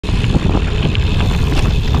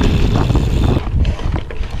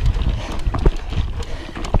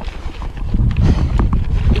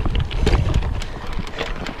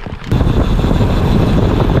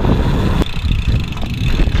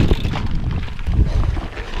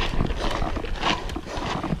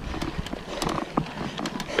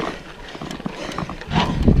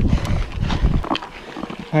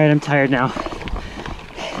Alright, I'm tired now.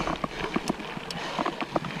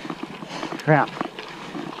 Crap.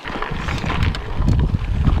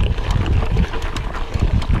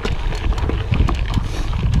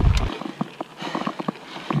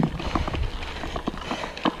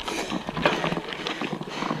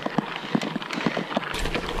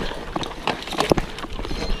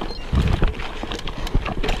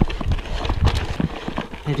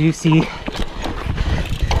 I do see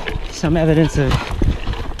some evidence of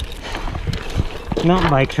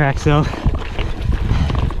mountain bike tracks though,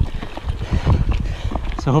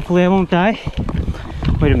 so hopefully I won't die.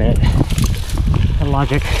 Wait a minute, that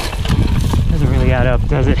logic doesn't really add up,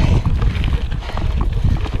 does it?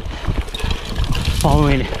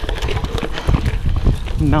 Following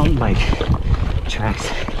mountain bike tracks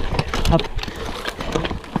up.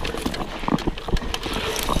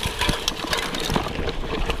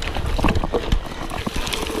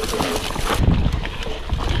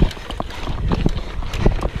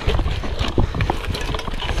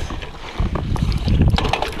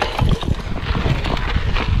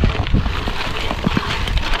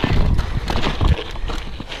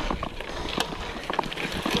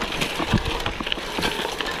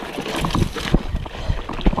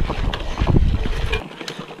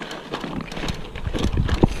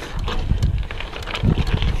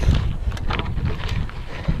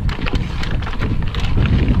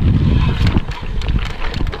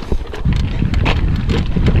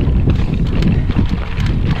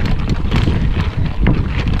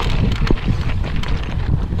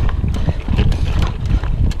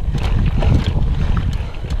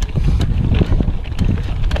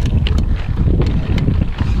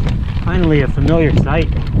 Finally, a familiar sight.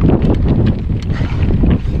 I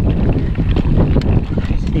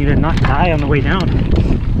just need to not die on the way down.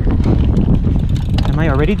 Am I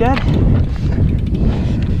already dead?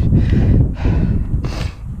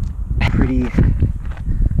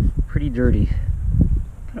 Pretty dirty.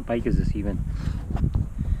 What kind of bike is this even?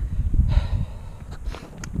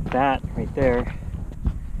 That right there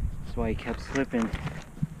is why he kept slipping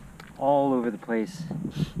all over the place.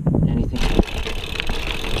 Anything.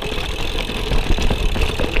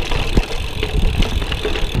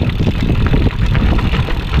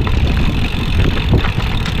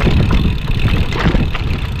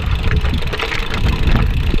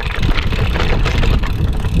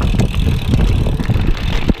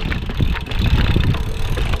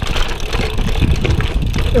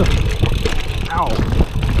 Ow.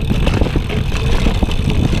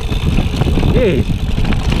 Hey.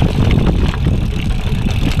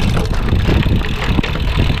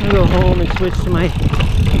 I'll go home and switch to my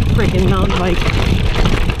freaking mountain bike.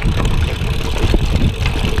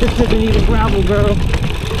 This isn't even gravel, bro.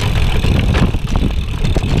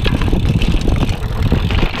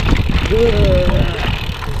 Ugh.